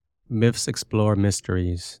Myths explore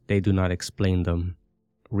mysteries, they do not explain them.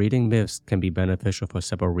 Reading myths can be beneficial for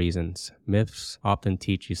several reasons. Myths often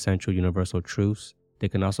teach essential universal truths. They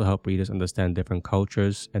can also help readers understand different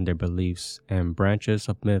cultures and their beliefs, and branches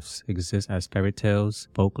of myths exist as fairy tales,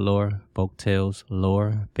 folklore, folktales,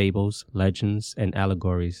 lore, fables, legends, and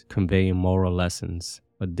allegories, conveying moral lessons.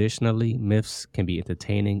 Additionally, myths can be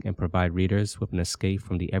entertaining and provide readers with an escape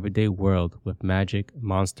from the everyday world with magic,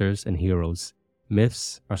 monsters, and heroes.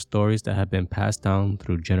 Myths are stories that have been passed down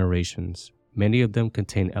through generations. Many of them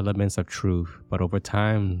contain elements of truth, but over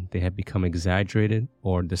time they have become exaggerated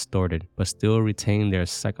or distorted, but still retain their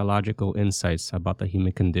psychological insights about the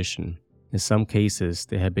human condition. In some cases,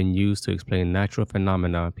 they have been used to explain natural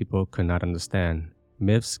phenomena people could not understand.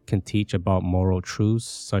 Myths can teach about moral truths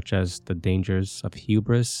such as the dangers of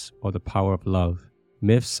hubris or the power of love.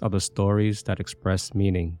 Myths are the stories that express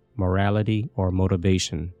meaning, morality, or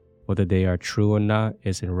motivation. Whether they are true or not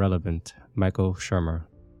is irrelevant. Michael Shermer.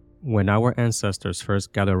 When our ancestors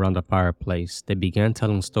first gathered around the fireplace, they began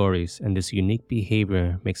telling stories, and this unique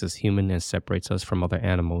behavior makes us human and separates us from other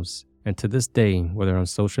animals. And to this day, whether on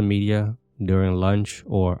social media, during lunch,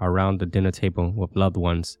 or around the dinner table with loved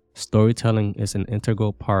ones, storytelling is an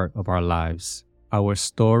integral part of our lives. Our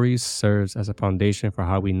stories serve as a foundation for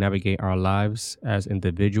how we navigate our lives as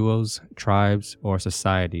individuals, tribes, or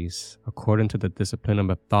societies. According to the discipline of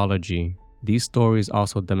mythology, these stories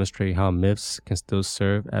also demonstrate how myths can still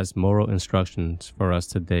serve as moral instructions for us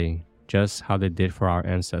today, just how they did for our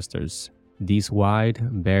ancestors. These wide,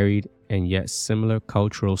 varied, and yet similar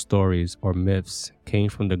cultural stories or myths came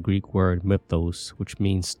from the Greek word mythos, which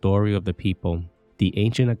means story of the people. The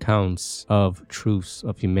ancient accounts of truths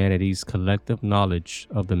of humanity's collective knowledge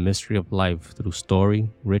of the mystery of life through story,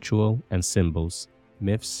 ritual, and symbols.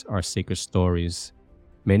 Myths are sacred stories.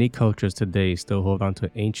 Many cultures today still hold on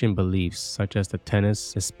to ancient beliefs such as the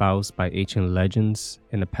tenets espoused by ancient legends.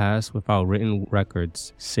 In the past, without written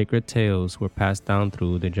records, sacred tales were passed down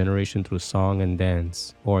through the generation through song and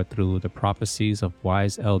dance, or through the prophecies of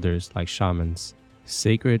wise elders like shamans.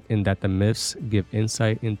 Sacred in that the myths give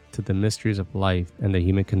insight into the mysteries of life and the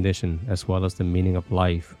human condition, as well as the meaning of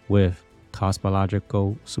life, with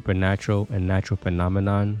cosmological, supernatural, and natural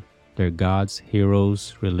phenomenon, their gods,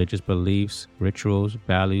 heroes, religious beliefs, rituals,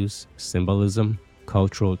 values, symbolism,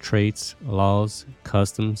 cultural traits, laws,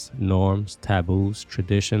 customs, norms, taboos,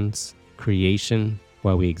 traditions, creation,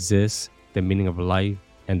 why we exist, the meaning of life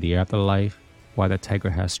and the afterlife, why the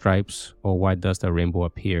tiger has stripes, or why does the rainbow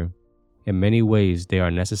appear. In many ways, they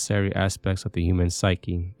are necessary aspects of the human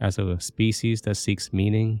psyche, as a species that seeks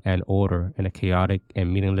meaning and order in a chaotic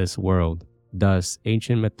and meaningless world. Thus,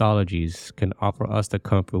 ancient mythologies can offer us the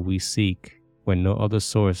comfort we seek when no other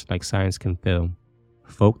source like science can fill.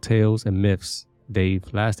 Folk tales and myths, they've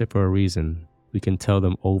lasted for a reason. We can tell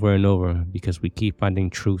them over and over because we keep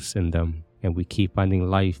finding truths in them, and we keep finding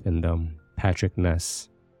life in them. Patrick Ness.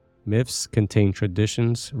 Myths contain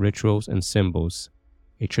traditions, rituals, and symbols.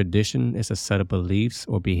 A tradition is a set of beliefs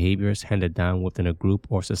or behaviors handed down within a group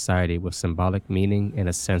or society with symbolic meaning and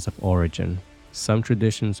a sense of origin. Some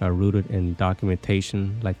traditions are rooted in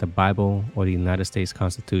documentation like the Bible or the United States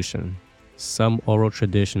Constitution. Some oral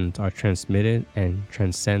traditions are transmitted and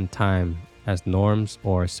transcend time as norms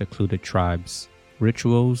or secluded tribes.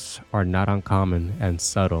 Rituals are not uncommon and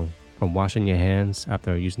subtle, from washing your hands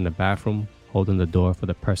after using the bathroom, holding the door for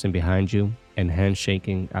the person behind you, and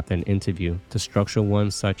handshaking after an interview, to structured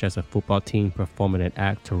ones such as a football team performing an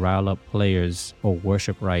act to rile up players or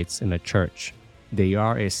worship rites in a church. They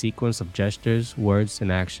are a sequence of gestures, words,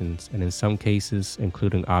 and actions, and in some cases,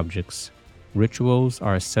 including objects. Rituals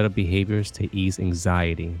are a set of behaviors to ease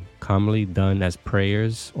anxiety, commonly done as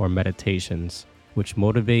prayers or meditations, which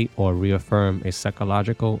motivate or reaffirm a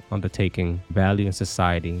psychological undertaking, value in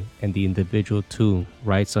society, and the individual too,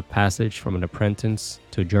 rites of passage from an apprentice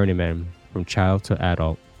to journeyman, from child to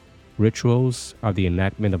adult. Rituals are the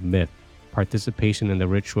enactment of myth. Participation in the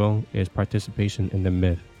ritual is participation in the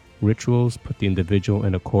myth. Rituals put the individual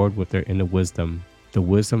in accord with their inner wisdom, the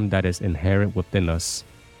wisdom that is inherent within us.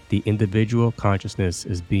 The individual consciousness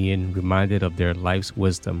is being reminded of their life's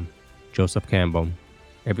wisdom. Joseph Campbell.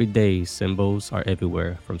 Every day, symbols are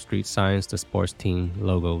everywhere, from street signs to sports team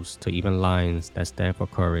logos to even lines that stand for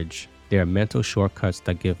courage. They are mental shortcuts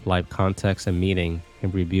that give life context and meaning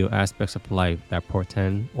and reveal aspects of life that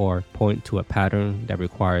portend or point to a pattern that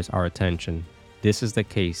requires our attention. This is the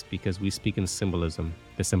case because we speak in symbolism,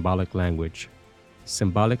 the symbolic language.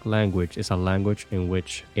 Symbolic language is a language in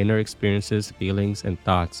which inner experiences, feelings, and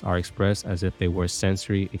thoughts are expressed as if they were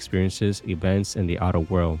sensory experiences, events in the outer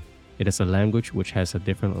world. It is a language which has a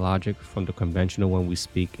different logic from the conventional one we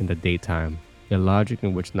speak in the daytime. a logic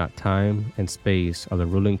in which not time and space are the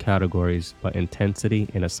ruling categories but intensity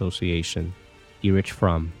and association. Erich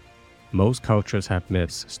Fromm. Most cultures have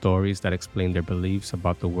myths, stories that explain their beliefs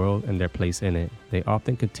about the world and their place in it. They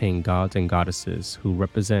often contain gods and goddesses who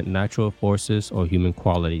represent natural forces or human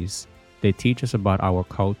qualities. They teach us about our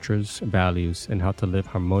culture's values and how to live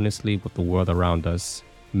harmoniously with the world around us.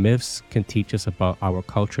 Myths can teach us about our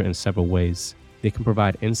culture in several ways. They can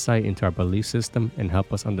provide insight into our belief system and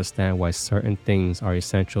help us understand why certain things are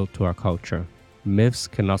essential to our culture. Myths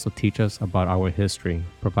can also teach us about our history,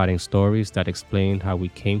 providing stories that explain how we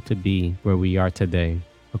came to be where we are today.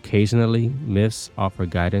 Occasionally, myths offer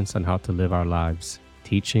guidance on how to live our lives,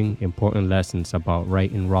 teaching important lessons about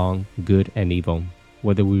right and wrong, good and evil.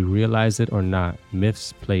 Whether we realize it or not,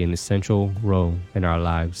 myths play an essential role in our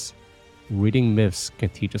lives. Reading myths can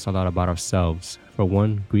teach us a lot about ourselves. For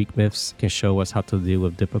one, Greek myths can show us how to deal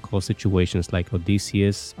with difficult situations like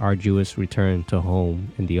Odysseus' arduous return to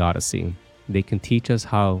home in the Odyssey. They can teach us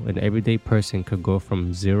how an everyday person could go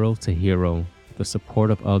from zero to hero with the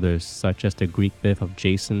support of others, such as the Greek myth of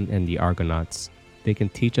Jason and the Argonauts. They can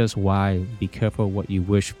teach us why be careful what you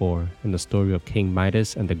wish for in the story of King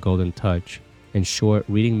Midas and the Golden Touch. In short,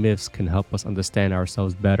 reading myths can help us understand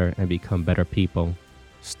ourselves better and become better people.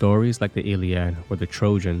 Stories like the Iliad or the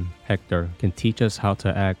Trojan, Hector, can teach us how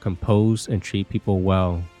to act composed and treat people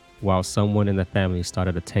well, while someone in the family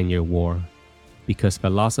started a 10-year war. Because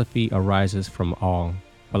philosophy arises from awe,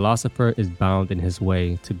 philosopher is bound in his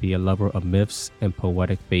way to be a lover of myths and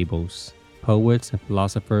poetic fables. Poets and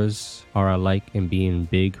philosophers are alike in being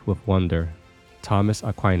big with wonder. Thomas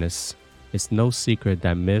Aquinas. It's no secret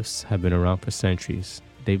that myths have been around for centuries.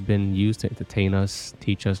 They've been used to entertain us,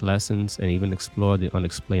 teach us lessons, and even explore the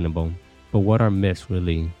unexplainable. But what are myths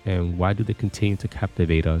really, and why do they continue to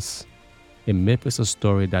captivate us? A myth is a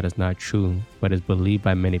story that is not true, but is believed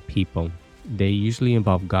by many people. They usually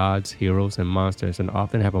involve gods, heroes, and monsters and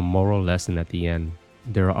often have a moral lesson at the end.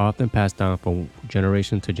 They are often passed down from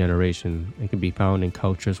generation to generation and can be found in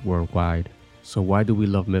cultures worldwide. So why do we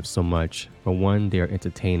love myths so much? For one, they are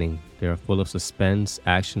entertaining. They are full of suspense,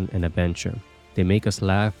 action, and adventure. They make us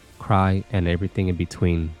laugh, cry, and everything in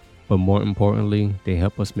between. But more importantly, they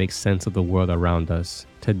help us make sense of the world around us.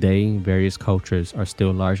 Today, various cultures are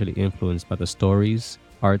still largely influenced by the stories,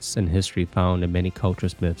 arts, and history found in many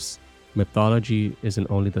cultures' myths. Mythology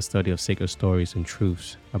isn't only the study of sacred stories and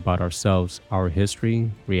truths about ourselves, our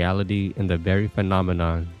history, reality, and the very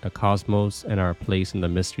phenomenon, the cosmos, and our place in the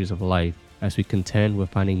mysteries of life, as we contend with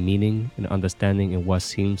finding meaning and understanding in what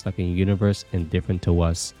seems like a universe indifferent to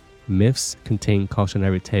us. Myths contain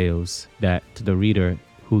cautionary tales that, to the reader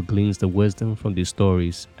who gleans the wisdom from these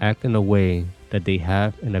stories, act in a way that they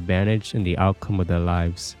have an advantage in the outcome of their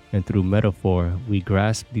lives. And through metaphor, we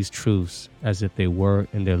grasp these truths as if they were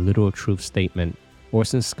in their literal truth statement.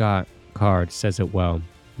 Orson Scott Card says it well.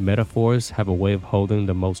 Metaphors have a way of holding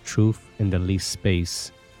the most truth in the least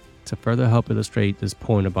space. To further help illustrate this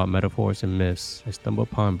point about metaphors and myths, I stumbled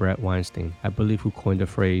upon Bret Weinstein, I believe, who coined the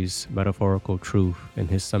phrase metaphorical truth in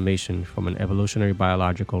his summation from an evolutionary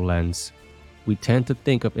biological lens. We tend to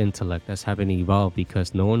think of intellect as having evolved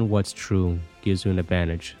because knowing what's true gives you an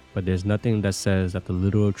advantage, but there's nothing that says that the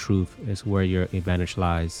literal truth is where your advantage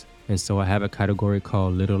lies. And so I have a category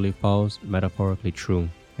called literally false, metaphorically true.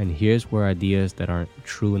 And here's where ideas that aren't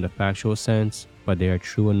true in the factual sense, but they are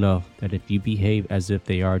true enough that if you behave as if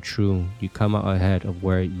they are true, you come out ahead of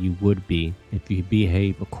where you would be if you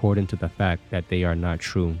behave according to the fact that they are not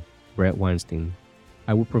true. Bret Weinstein.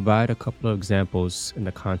 I will provide a couple of examples in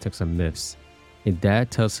the context of myths. A dad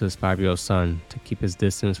tells his 5-year-old son to keep his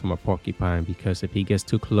distance from a porcupine because if he gets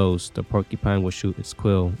too close, the porcupine will shoot its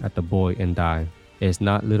quill at the boy and die. It is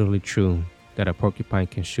not literally true that a porcupine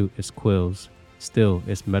can shoot its quills. Still,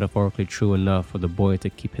 it's metaphorically true enough for the boy to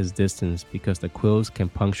keep his distance because the quills can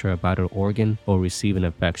puncture a vital organ or receive an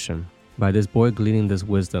infection. By this boy gleaning this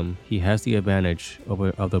wisdom, he has the advantage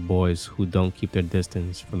over other boys who don't keep their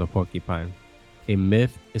distance from the porcupine. A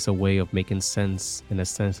myth is a way of making sense in a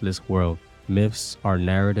senseless world. Myths are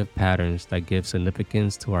narrative patterns that give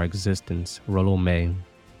significance to our existence. Rollo May.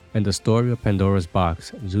 In the story of Pandora's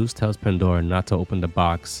box, Zeus tells Pandora not to open the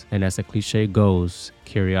box, and as the cliche goes,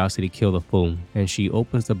 curiosity killed the fool, and she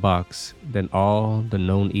opens the box, then all the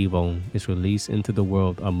known evil is released into the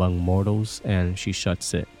world among mortals and she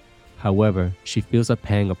shuts it. However, she feels a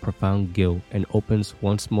pang of profound guilt and opens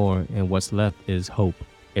once more, and what's left is hope.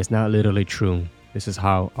 It's not literally true. This is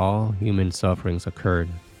how all human sufferings occurred.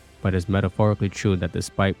 But it's metaphorically true that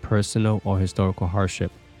despite personal or historical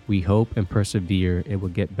hardship, we hope and persevere it will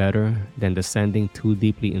get better than descending too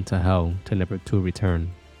deeply into hell to never to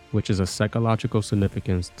return. which is a psychological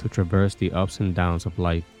significance to traverse the ups and downs of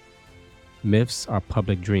life. Myths are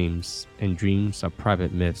public dreams, and dreams are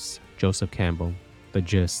private myths. Joseph Campbell. The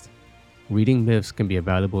gist. Reading myths can be a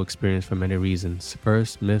valuable experience for many reasons.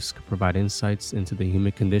 First, myths can provide insights into the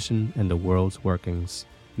human condition and the world's workings.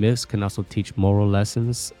 Myths can also teach moral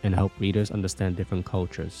lessons and help readers understand different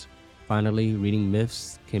cultures. Finally, reading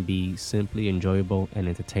myths can be simply enjoyable and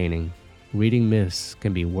entertaining. Reading myths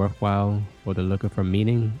can be worthwhile whether looking for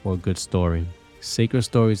meaning or a good story. Sacred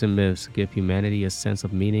stories and myths give humanity a sense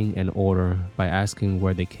of meaning and order by asking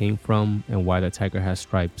where they came from and why the tiger has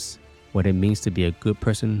stripes, what it means to be a good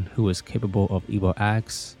person who is capable of evil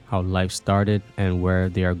acts, how life started, and where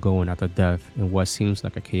they are going after death in what seems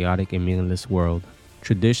like a chaotic and meaningless world.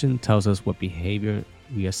 Tradition tells us what behavior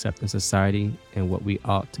we accept in society and what we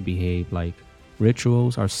ought to behave like.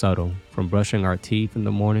 Rituals are subtle, from brushing our teeth in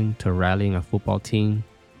the morning to rallying a football team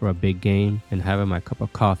for a big game and having my cup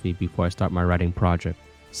of coffee before I start my writing project.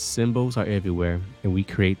 Symbols are everywhere, and we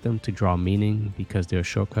create them to draw meaning because they are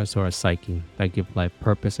shortcuts to our psyche that give life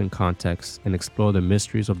purpose and context and explore the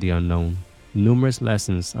mysteries of the unknown. Numerous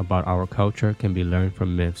lessons about our culture can be learned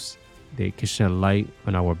from myths. They can shed light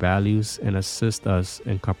on our values and assist us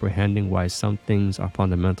in comprehending why some things are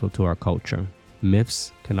fundamental to our culture.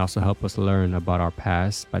 Myths can also help us learn about our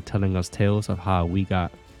past by telling us tales of how we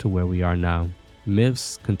got to where we are now.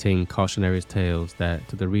 Myths contain cautionary tales that,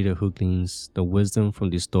 to the reader who gleans the wisdom from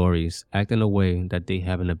these stories, act in a way that they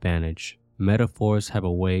have an advantage. Metaphors have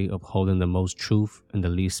a way of holding the most truth in the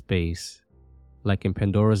least space. Like in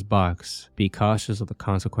Pandora's box, be cautious of the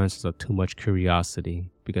consequences of too much curiosity,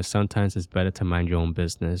 because sometimes it's better to mind your own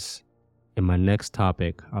business. In my next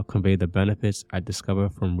topic, I'll convey the benefits I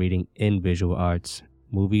discovered from reading in visual arts,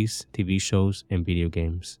 movies, TV shows, and video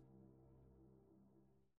games.